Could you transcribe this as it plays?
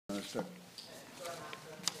Minister.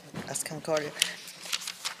 As Concordia.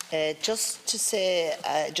 Just to say,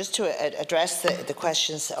 just to address the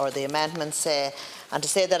questions or the amendments, and to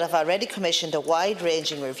say that I've already commissioned a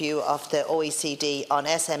wide-ranging review of the OECD on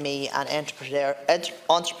SME and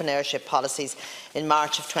entrepreneurship policies in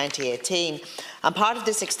March of 2018. And part of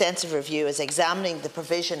this extensive review is examining the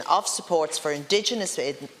provision of supports for Indigenous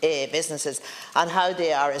businesses and how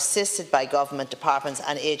they are assisted by government departments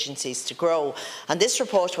and agencies to grow. And this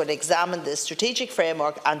report will examine the strategic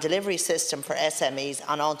framework and delivery system for SMEs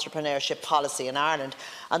and entrepreneurship policy in Ireland.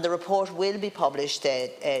 And the report will be published,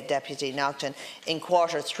 Deputy Naughton, in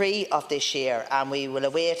Q3 of this year, and we will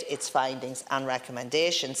await its findings and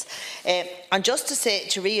recommendations. And just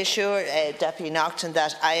to reassure Deputy Naughton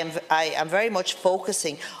that I am very much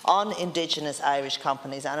focusing on Indigenous Irish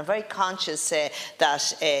companies, and I'm very conscious that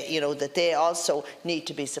that they also need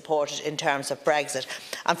to be supported in terms of Brexit.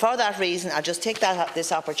 And for that reason, I'll just take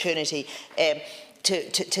this opportunity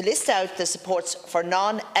to list out the supports for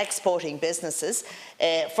non-exporting businesses.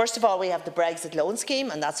 First of all, we have the Brexit loan scheme,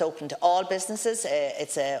 and that's open to all businesses.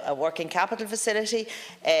 It's a working capital facility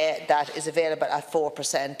that is available at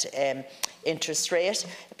 4% interest rate,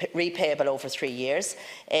 repayable over 3 years.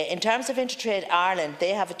 In terms of Intertrade Ireland,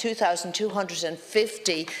 they have a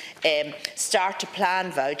 2,250 start to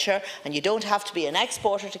plan voucher, and you don't have to be an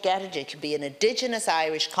exporter to get it. It can be an Indigenous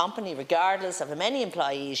Irish company, regardless of how many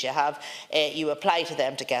employees you have. You apply to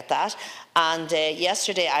them to get that. And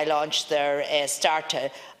yesterday I launched their Start to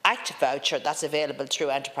Act voucher that's available through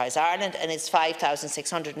Enterprise Ireland, and it's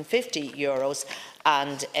 €5,650,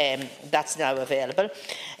 and that's now available.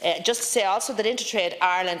 Just to say also that Intertrade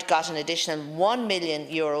Ireland got an additional €1 million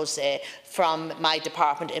from my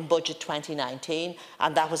department in budget 2019,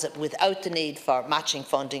 and that was without the need for matching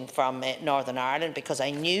funding from Northern Ireland, because I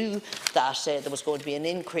knew that there was going to be an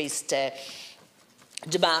increased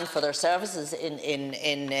demand for their services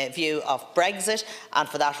in view of Brexit, and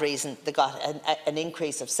for that reason they got an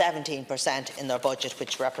increase of 17% in their budget,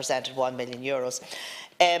 which represented €1 million.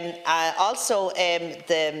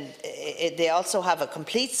 They also have a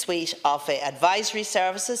complete suite of advisory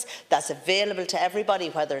services that's available to everybody,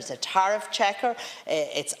 whether it's a tariff checker,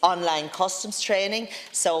 it's online customs training.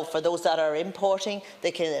 So for those that are importing,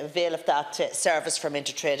 they can avail of that service from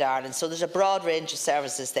Intertrade Ireland. So there's a broad range of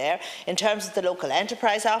services there. In terms of the local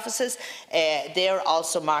enterprise offices, they're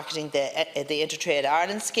also marketing the Intertrade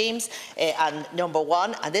Ireland schemes. And number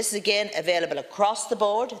one, and this is again available across the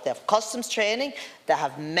board, they have customs training, they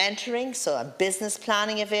have mentoring, so business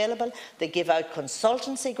planning available. They give out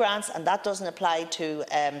consultancy grants, and that doesn't apply to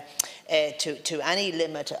any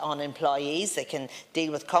limit on employees. They can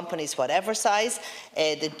deal with companies whatever size.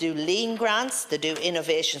 They do lean grants, they do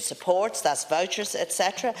innovation supports, that's vouchers,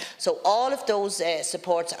 etc. So all of those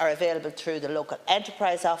supports are available through the local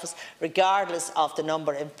enterprise office, regardless of the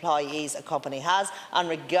number of employees a company has, and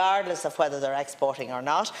regardless of whether they're exporting or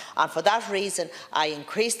not. And for that reason, I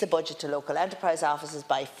increased the budget to local enterprise offices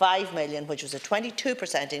by €5 million, which was a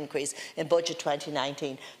 22% increase in budget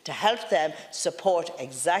 2019, to help them support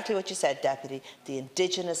exactly what you said, Deputy, the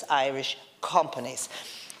Indigenous Irish companies.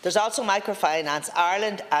 There's also Microfinance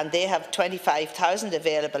Ireland, and they have 25,000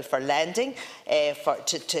 available for lending to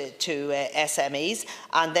SMEs.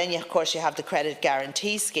 And then, of course, you have the Credit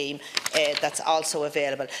Guarantee Scheme that's also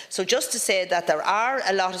available. So just to say that there are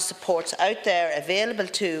a lot of supports out there available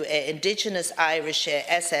to Indigenous Irish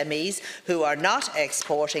SMEs who are not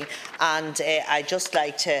exporting, and I'd just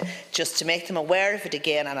like to make them aware of it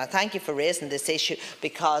again. And I thank you for raising this issue,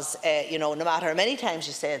 because no matter how many times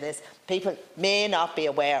you say this, people may not be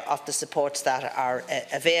aware of the supports that are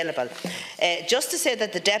available. Just to say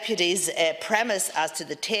that the Deputy's premise as to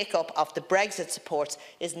the take-up of the Brexit supports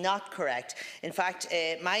is not correct. In fact,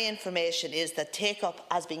 my information is that take-up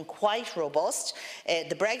has been quite robust.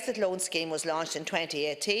 The Brexit loan scheme was launched in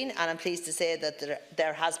 2018, and I'm pleased to say that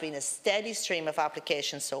there has been a steady stream of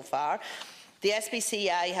applications so far. The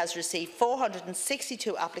SBCI has received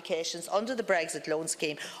 462 applications under the Brexit loan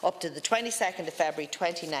scheme up to the 22nd of February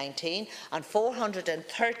 2019, and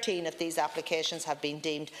 413 of these applications have been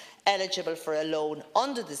deemed eligible for a loan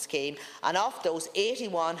under the scheme, and of those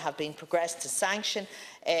 81 have been progressed to sanction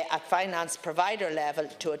at finance provider level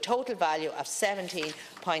to a total value of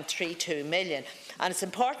 €17.32 million. And it's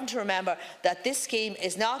important to remember that this scheme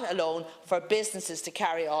is not a loan for businesses to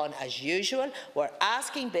carry on as usual. We're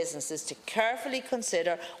asking businesses to carefully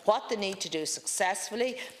consider what they need to do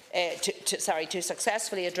successfully to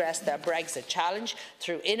successfully address their Brexit challenge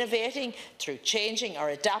through innovating, through changing or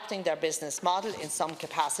adapting their business model in some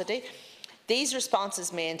capacity. These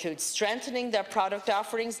responses may include strengthening their product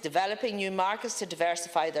offerings, developing new markets to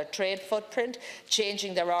diversify their trade footprint,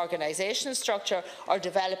 changing their organisational structure or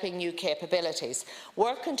developing new capabilities.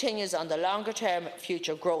 Work continues on the longer-term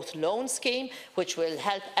Future Growth Loan Scheme, which will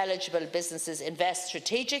help eligible businesses invest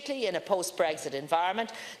strategically in a post-Brexit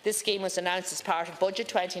environment. This scheme was announced as part of Budget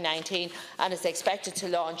 2019 and is expected to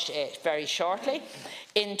launch very shortly.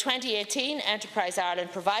 In 2018, Enterprise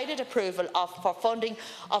Ireland provided approval for funding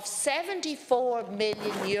of €74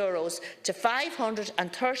 million to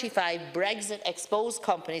 535 Brexit-exposed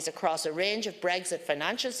companies across a range of Brexit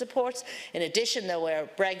financial supports. In addition, there were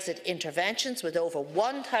Brexit interventions with over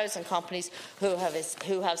 1,000 companies who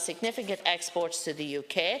have significant exports to the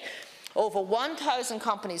UK. Over 1,000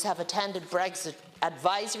 companies have attended Brexit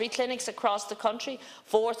advisory clinics across the country.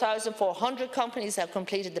 4,400 companies have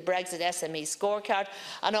completed the Brexit SME scorecard,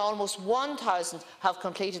 and almost 1,000 have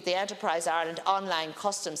completed the Enterprise Ireland online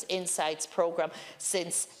Customs Insights programme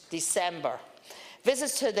since December.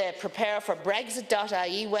 Visits to the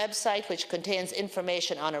prepareforbrexit.ie website, which contains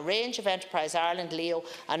information on a range of Enterprise Ireland, Leo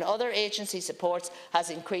and other agency supports,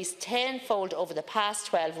 has increased tenfold over the past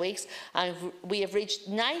 12 weeks, and we have reached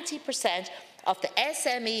 90% of the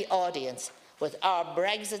SME audience with our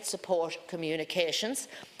Brexit support communications.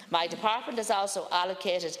 My department has also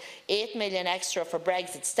allocated €8 million extra for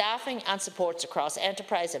Brexit staffing and supports across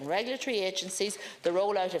enterprise and regulatory agencies, the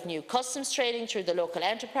rollout of new customs training through the local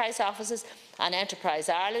enterprise offices, and Enterprise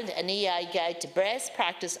Ireland, an EI guide to best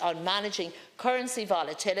practice on managing currency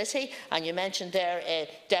volatility. And you mentioned there,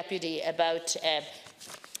 Deputy, about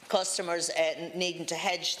customers needing to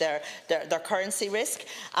hedge their currency risk,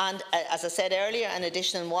 and as I said earlier, an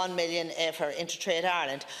additional €1 million for Intertrade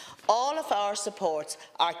Ireland. All of our supports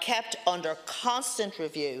are kept under constant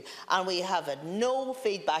review, and we have had no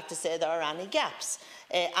feedback to say there are any gaps.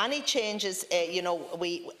 Any changes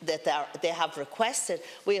that they have requested,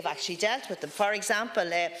 we have actually dealt with them. For example,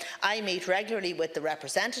 I meet regularly with the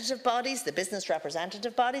representative bodies, the business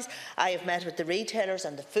representative bodies. I have met with the retailers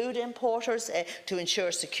and the food importers to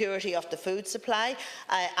ensure security of the food supply,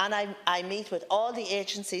 and I meet with all the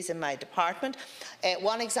agencies in my department.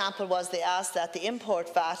 One example was they asked that the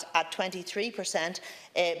import VAT at 23%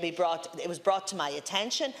 it was brought to my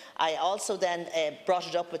attention. I also then brought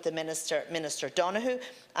it up with the Minister Donoghue,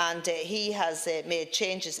 and he has made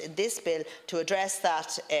changes in this bill to address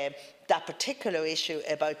that particular issue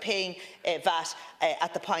about paying VAT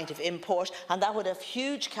at the point of import, and that would have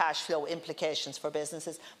huge cash flow implications for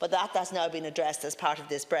businesses, but that has now been addressed as part of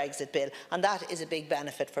this Brexit bill, and that is a big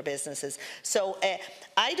benefit for businesses. So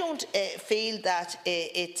I don't feel that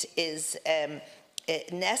it is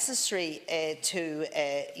necessary to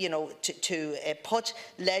put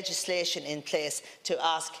legislation in place to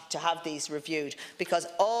ask to have these reviewed, because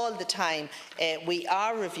all the time we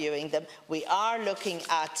are reviewing them. We are looking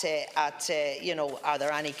at are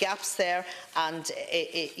there any gaps there, and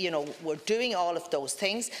we're doing all of those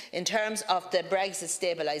things. In terms of the Brexit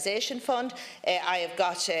Stabilisation Fund, I have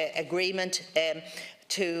got agreement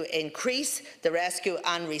to increase the rescue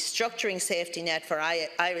and restructuring safety net for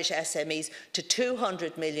Irish SMEs to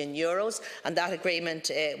 €200 million, and that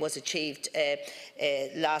agreement was achieved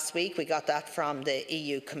last week. We got that from the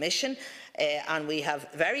EU Commission, and we have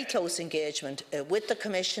very close engagement with the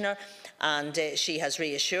Commissioner, and she has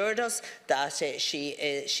reassured us that she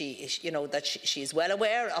is well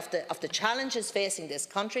aware of the challenges facing this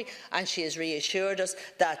country, and she has reassured us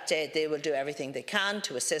that they will do everything they can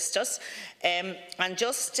to assist us. And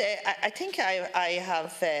I think I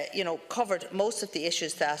have covered most of the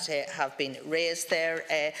issues that have been raised there,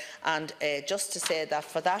 and just to say that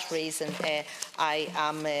for that reason I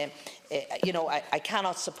am I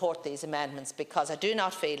cannot support these amendments, because I do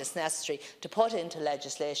not feel it's necessary to put into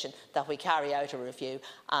legislation that we carry out a review.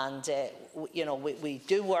 And we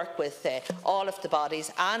do work with all of the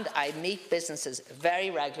bodies, and I meet businesses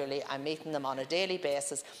very regularly. I'm meeting them on a daily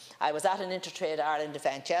basis. I was at an Intertrade Ireland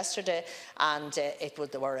event yesterday, and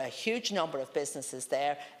there were a huge number of businesses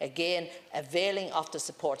there, again availing of the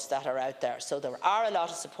supports that are out there. So there are a lot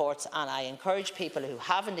of supports, and I encourage people who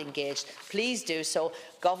haven't engaged, please do so.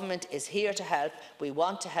 Government is here to help. We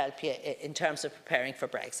want to help you in terms of preparing for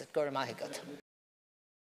Brexit. Gura maith agat.